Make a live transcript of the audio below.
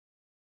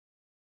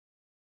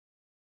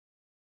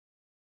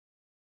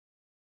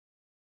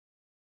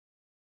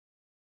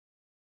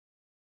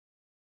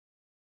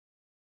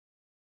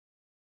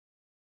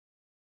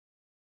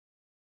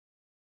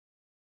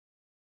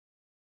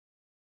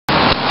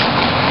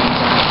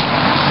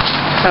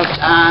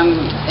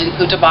In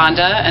Punta,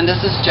 Banda, and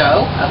this is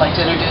Joe. I'd like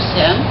to introduce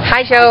him.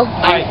 Hi, Joe.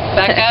 Hi.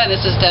 Becca, and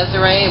this is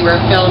Desiree, and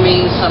we're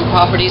filming some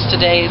properties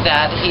today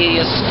that he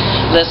is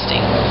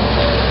listing.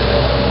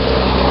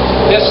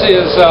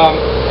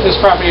 This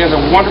property has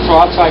a wonderful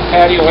outside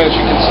patio, as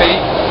you can see.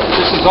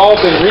 This has all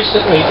been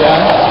recently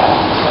done.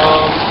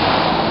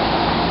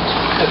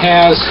 It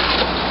has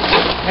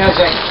an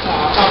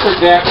upper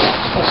deck,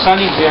 a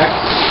sunny deck,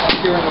 up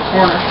here in the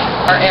corner.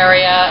 Our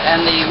area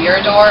and the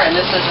Mirador, and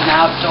this is an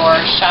outdoor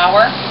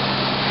shower.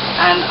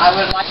 And I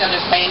would like to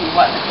understand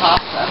what the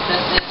cost of this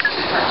is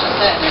to purchase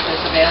it, and if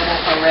it's available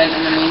for rent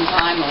in the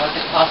meantime, and what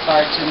the costs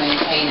are to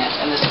maintain it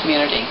in this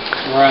community.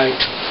 Right.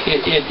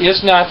 It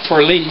is not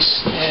for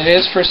lease. It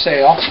is for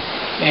sale,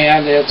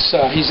 and it's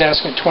he's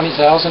asking $20,000,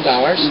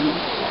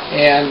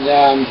 and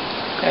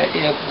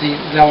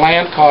the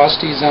land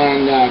cost, he's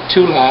on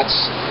 2 lots,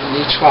 and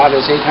each lot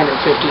is $850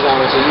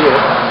 a year,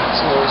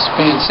 so he's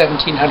paying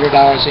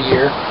 $1,700 a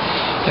year.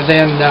 And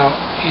then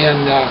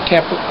in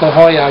Camp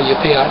Baja, you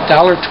pay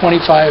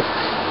 $1.25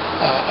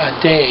 a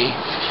day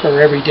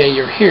for every day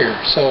you're here.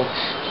 So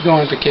if you go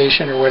on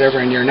vacation or whatever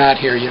and you're not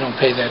here, you don't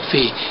pay that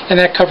fee. And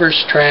that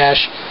covers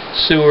trash,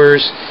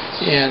 sewers,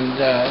 and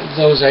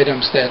those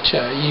items that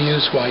you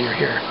use while you're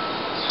here.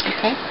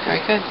 Okay, very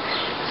good.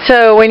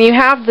 So when you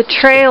have the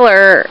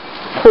trailer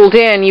pulled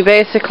in, you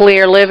basically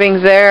are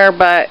living there,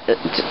 but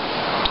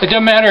it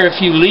doesn't matter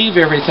if you leave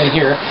everything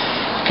here,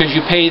 because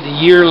you pay the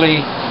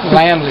yearly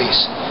land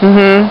lease.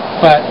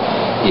 But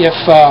if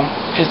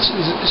it's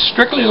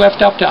strictly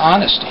left up to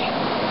honesty,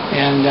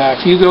 and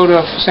if you go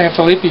to San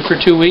Felipe for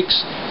 2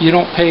 weeks, you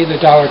don't pay the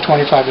 $1.25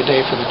 a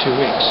day for the 2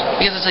 weeks.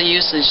 Because it's a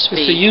usage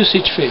fee. It's a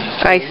usage fee.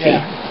 I see.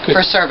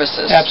 For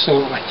services.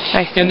 Absolutely.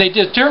 And they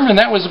determined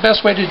that was the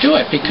best way to do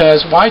it,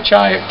 because why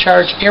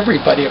charge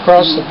everybody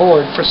across the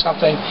board for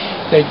something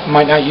they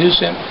might not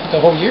use it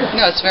the whole year?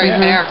 No, it's very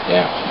fair.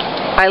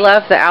 Yeah. I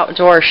love the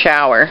outdoor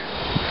shower.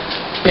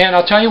 And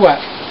I'll tell you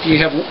what,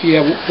 you have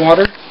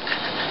water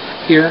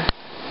here,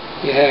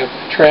 you have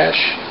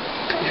trash,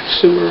 you have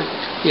sewer,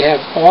 you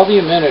have all the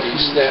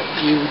amenities that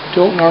you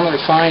don't normally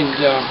find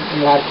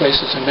in a lot of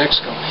places in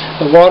Mexico.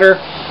 The water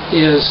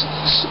is,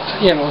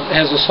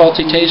 has a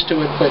salty taste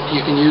to it, but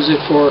you can use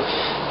it for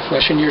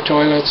flushing your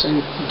toilets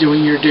and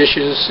doing your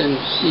dishes and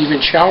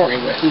even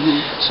showering with.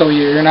 So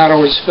you're not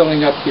always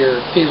filling up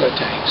your pila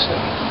tank. So.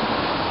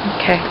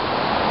 Okay.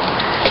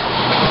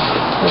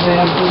 And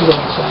then we go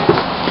inside.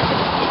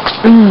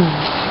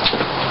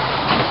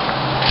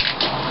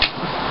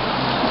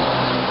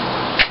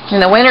 In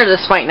the winter,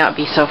 this might not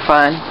be so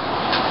fun.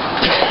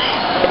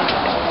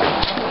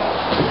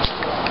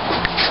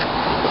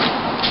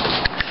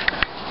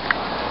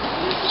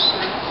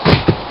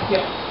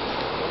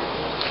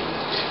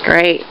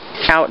 Great.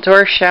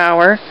 Outdoor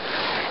shower,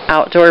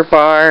 outdoor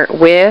bar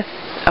with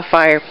a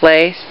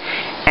fireplace,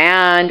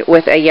 and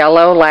with a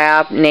yellow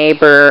lab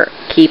neighbor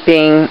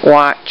keeping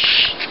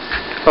watch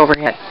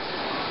overhead.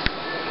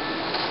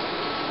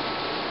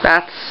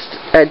 That's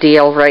a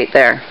deal right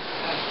there.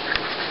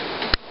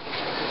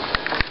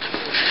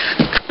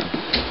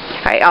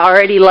 I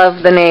already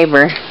love the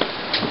neighbor.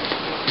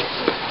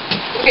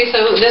 Okay,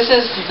 so this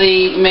is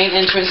the main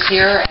entrance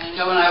here, and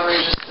Joe and I were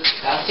just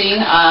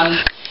discussing.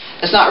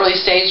 It's not really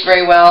staged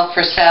very well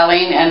for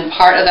selling, and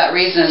part of that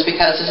reason is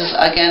because this is,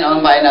 again, owned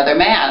by another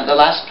man. The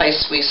last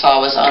place we saw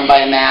was owned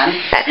by a man.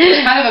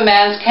 It's kind of a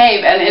man's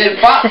cave, and it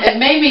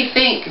made me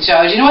think,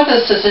 Joe, do you know what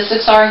the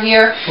statistics are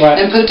here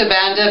in Punta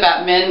Banda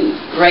about men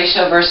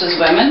ratio versus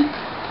women?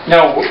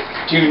 No.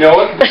 Do you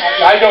know it?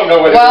 I don't know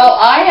what it is. Well,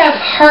 I have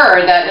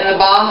heard that in the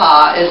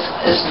Baja is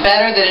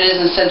better than it is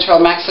in central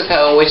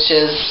Mexico, which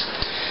is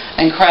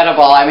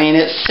incredible. I mean,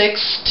 it's 6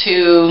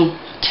 to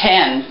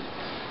 10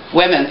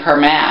 women per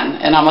man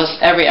in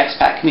almost every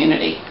expat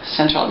community,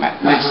 central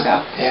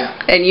Mexico. Yeah.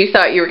 And you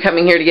thought you were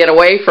coming here to get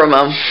away from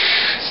them.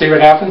 See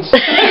what happens?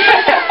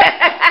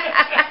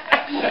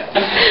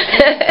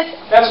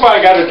 That's why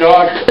I got a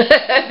dog.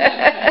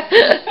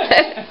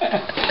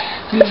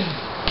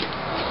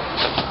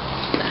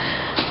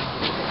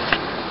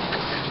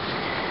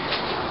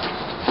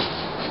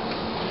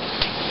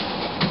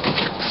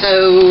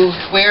 So,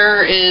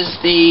 where is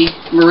the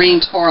marine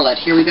toilet?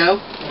 Here we go.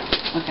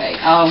 Okay,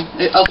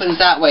 it opens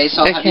that way,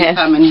 so I'll have you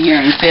come in here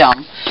and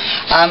film.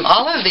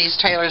 All of these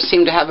trailers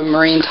seem to have a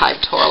marine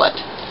type toilet.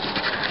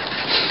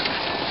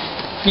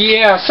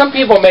 Yeah, some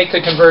people make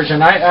the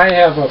conversion. I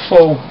have a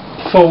full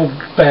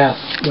bath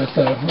with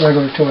a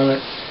regular toilet,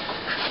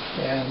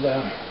 and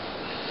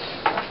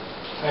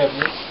I have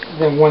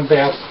then one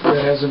bath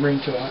that has a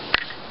marine toilet.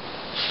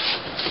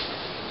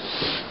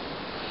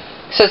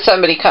 So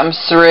somebody comes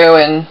through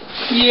and...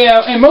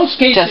 Yeah, in most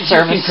cases you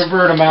service. can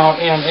convert them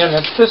out, and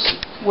if this,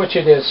 which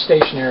it is,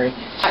 stationary.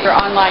 Your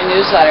online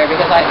newsletter,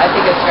 because I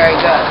think it's very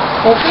good.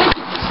 Well, thank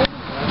you.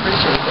 I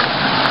appreciate that.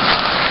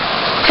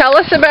 Tell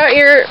us about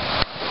your...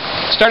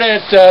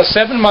 Started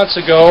 7 months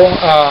ago,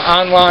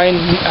 online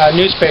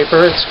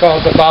newspaper. It's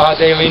called the Baja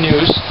Daily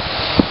News,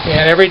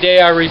 and every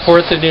day I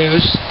report the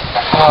news.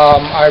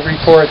 I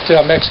report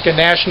Mexican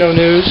national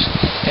news,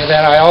 and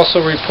then I also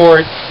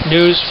report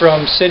news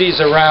from cities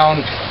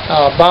around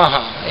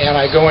Baja. And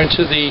I go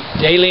into the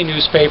daily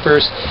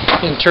newspapers,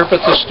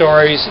 interpret the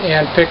stories,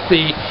 and pick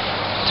the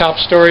top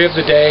story of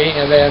the day,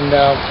 and then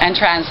and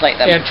translate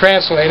them.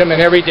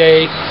 And every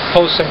day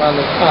post them on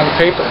the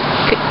paper.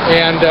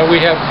 And we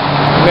have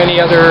many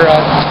other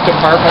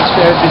departments,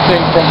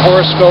 everything from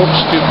horoscopes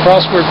to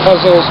crossword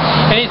puzzles,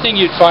 anything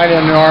you'd find in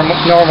a normal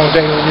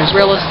daily newspaper.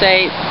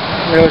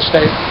 Real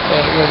estate.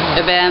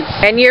 Events.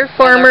 And you're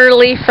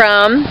formerly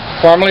from?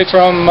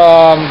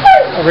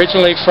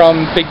 Originally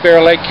from Big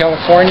Bear Lake,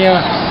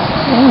 California,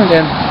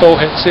 then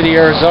Bullhead City,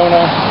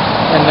 Arizona,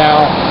 and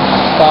now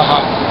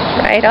Baja.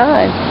 Right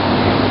on.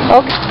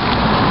 Okay.